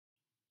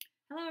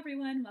Hello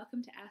everyone,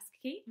 welcome to Ask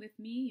Kate with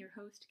me, your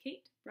host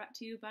Kate, brought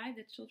to you by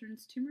the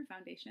Children's Tumor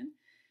Foundation.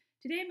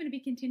 Today I'm going to be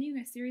continuing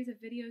a series of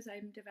videos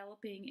I'm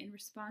developing in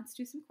response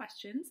to some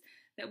questions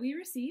that we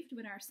received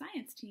when our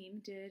science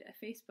team did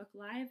a Facebook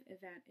Live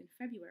event in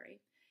February.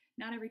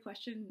 Not every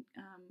question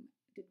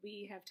did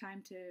we have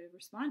time to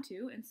respond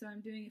to, and so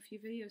I'm doing a few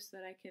videos so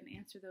that I can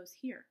answer those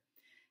here.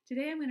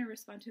 Today I'm going to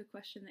respond to a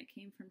question that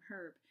came from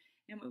Herb,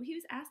 and what he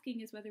was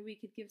asking is whether we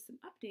could give some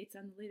updates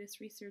on the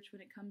latest research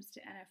when it comes to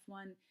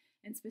NF1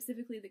 and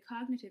specifically the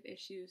cognitive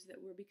issues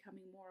that we're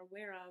becoming more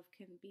aware of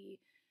can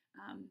be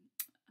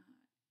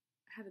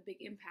have a big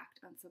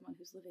impact on someone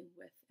who's living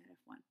with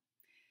NF1.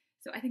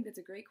 So I think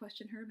that's a great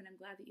question, Herb, and I'm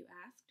glad that you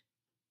asked.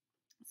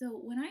 So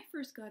when I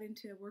first got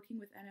into working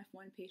with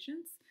NF1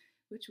 patients,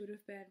 which would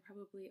have been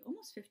probably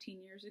almost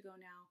 15 years ago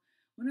now,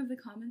 one of the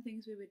common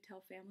things we would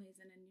tell families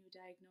in a new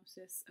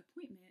diagnosis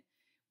appointment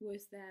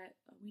was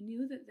that we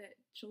knew that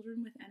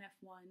children with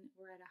NF1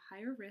 were at a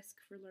higher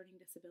risk for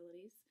learning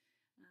disabilities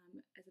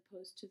as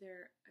opposed to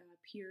their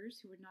peers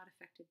who were not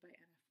affected by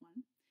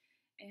NF1.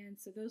 And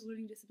so those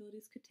learning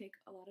disabilities could take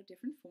a lot of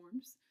different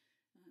forms.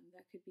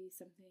 That could be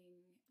something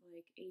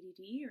like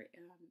ADD or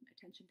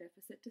attention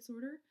deficit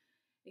disorder.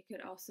 It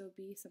could also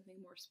be something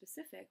more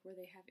specific where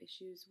they have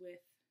issues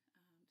with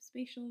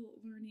spatial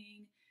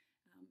learning,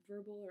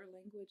 verbal or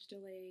language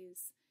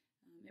delays.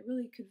 It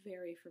really could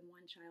vary from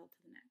one child to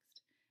the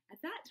next.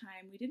 At that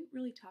time, we didn't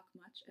really talk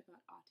much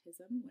about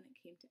autism when it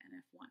came to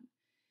NF1.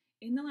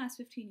 In the last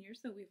 15 years,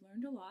 though, we've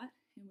learned a lot,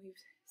 and we've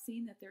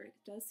seen that there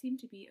does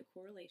seem to be a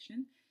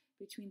correlation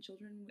between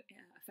children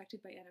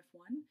affected by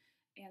NF1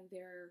 and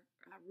their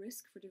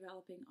risk for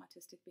developing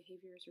autistic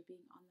behaviors or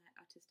being on that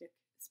autistic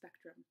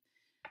spectrum.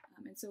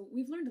 And so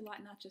we've learned a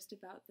lot, not just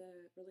about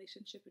the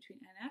relationship between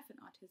NF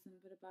and autism,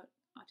 but about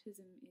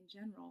autism in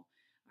general.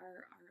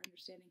 Our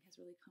understanding has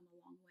really come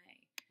a long way.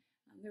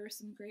 There is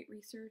some great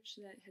research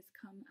that has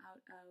come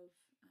out of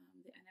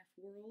the NF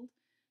world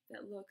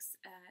that looks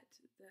at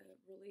the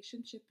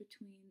relationship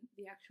between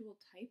the actual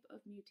type of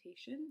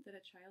mutation that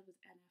a child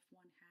with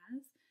NF1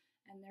 has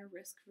and their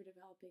risk for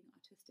developing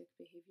autistic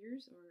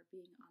behaviors or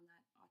being on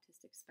that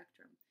autistic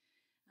spectrum.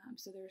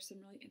 So there are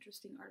some really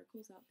interesting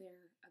articles out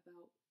there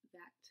about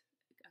that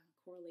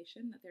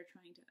correlation that they're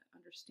trying to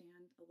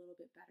understand a little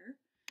bit better.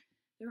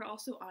 There are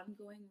also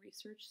ongoing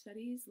research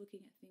studies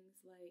looking at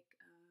things like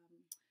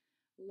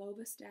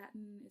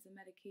lovastatin is a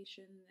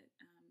medication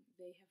that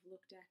they have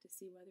looked at to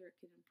see whether it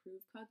can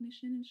improve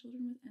cognition in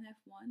children with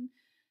NF1.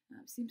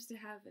 Seems to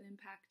have an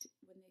impact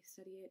when they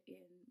study it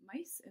in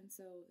mice, and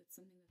so it's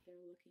something that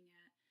they're looking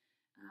at.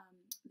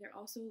 They're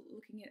also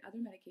looking at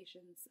other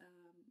medications,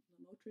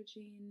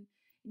 lamotrigine,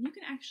 and you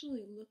can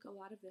actually look a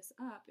lot of this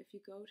up if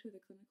you go to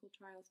the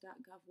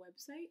clinicaltrials.gov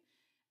website.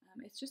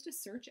 It's just a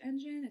search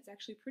engine. It's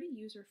actually pretty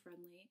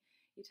user-friendly.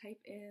 You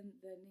type in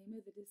the name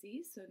of the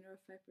disease, so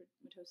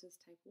neurofibromatosis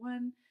type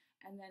 1,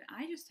 and then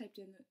I just typed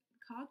in the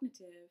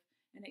cognitive,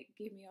 and it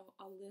gave me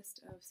a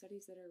list of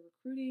studies that are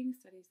recruiting,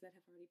 studies that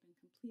have already been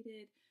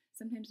completed.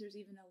 Sometimes there's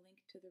even a link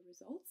to the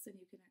results, and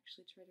you can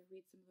actually try to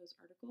read some of those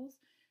articles.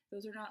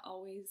 Those are not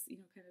always,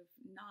 kind of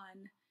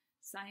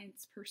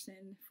non-science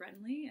person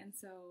friendly, and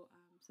so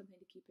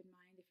something to keep in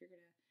mind if you're going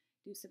to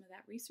do some of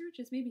that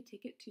research is maybe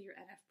take it to your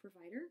NF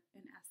provider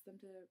and ask them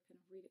to kind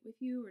of read it with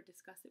you or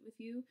discuss it with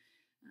you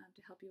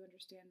to help you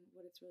understand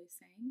what it's really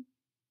saying.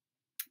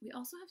 We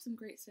also have some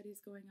great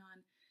studies going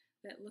on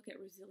that look at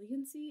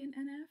resiliency in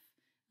NF.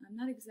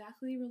 Not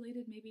exactly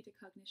related maybe to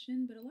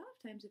cognition, but a lot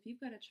of times if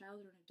you've got a child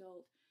or an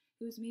adult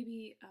who is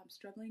maybe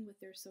struggling with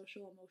their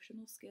social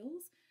emotional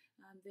skills,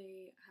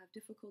 they have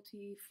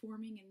difficulty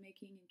forming and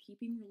making and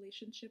keeping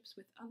relationships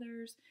with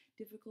others,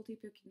 difficulty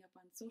picking up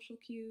on social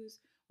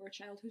cues, or a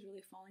child who's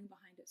really falling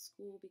behind at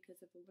school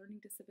because of a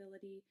learning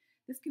disability,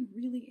 this can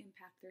really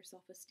impact their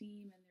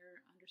self-esteem and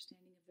their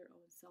understanding of their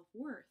own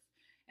self-worth.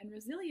 And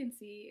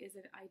resiliency is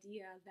an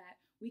idea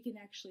that we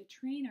can actually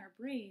train our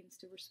brains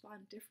to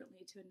respond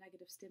differently to a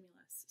negative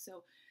stimulus.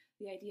 So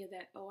the idea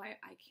that,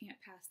 I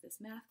can't pass this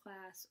math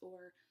class,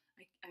 or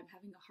I'm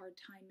having a hard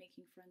time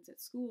making friends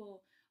at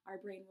school, our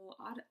brain will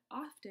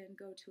often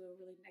go to a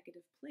really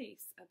negative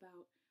place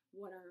about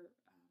what our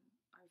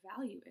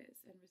value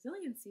is. And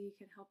resiliency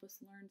can help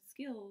us learn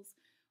skills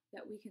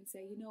that we can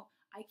say,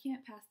 I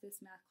can't pass this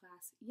math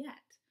class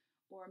yet,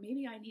 or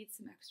maybe I need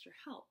some extra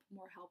help,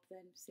 more help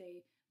than,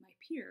 say, my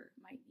peer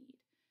might need.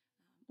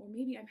 Or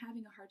maybe I'm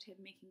having a hard time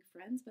making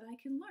friends, but I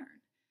can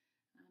learn.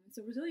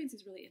 So resilience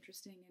is really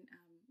interesting,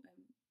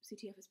 and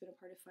CTF has been a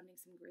part of funding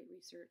some great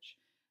research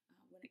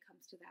when it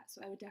comes to that.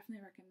 So I would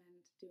definitely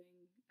recommend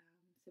doing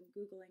some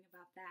Googling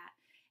about that.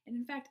 And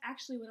in fact,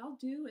 actually what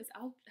I'll do is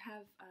I'll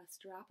have us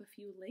drop a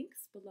few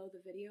links below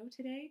the video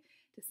today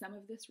to some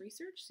of this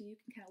research so you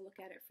can kind of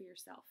look at it for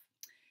yourself.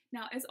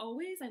 Now, as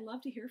always, I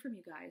love to hear from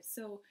you guys.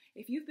 So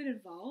if you've been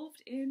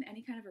involved in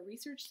any kind of a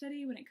research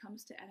study when it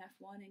comes to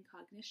NF1 and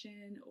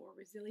cognition or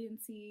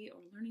resiliency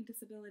or learning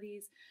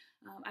disabilities,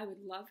 I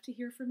would love to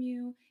hear from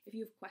you. If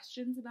you have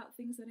questions about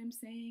things that I'm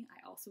saying,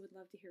 I also would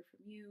love to hear from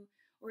you.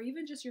 Or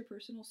even just your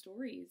personal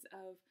stories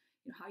of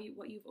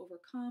what you've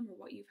overcome or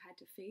what you've had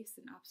to face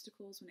and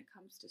obstacles when it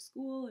comes to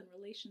school and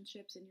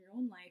relationships in your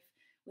own life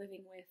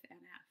living with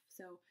NF.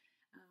 So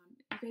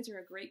you guys are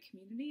a great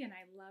community, and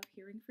I love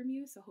hearing from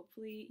you. So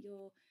hopefully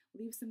you'll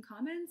leave some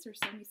comments or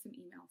send me some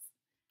emails.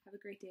 Have a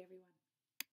great day, everyone.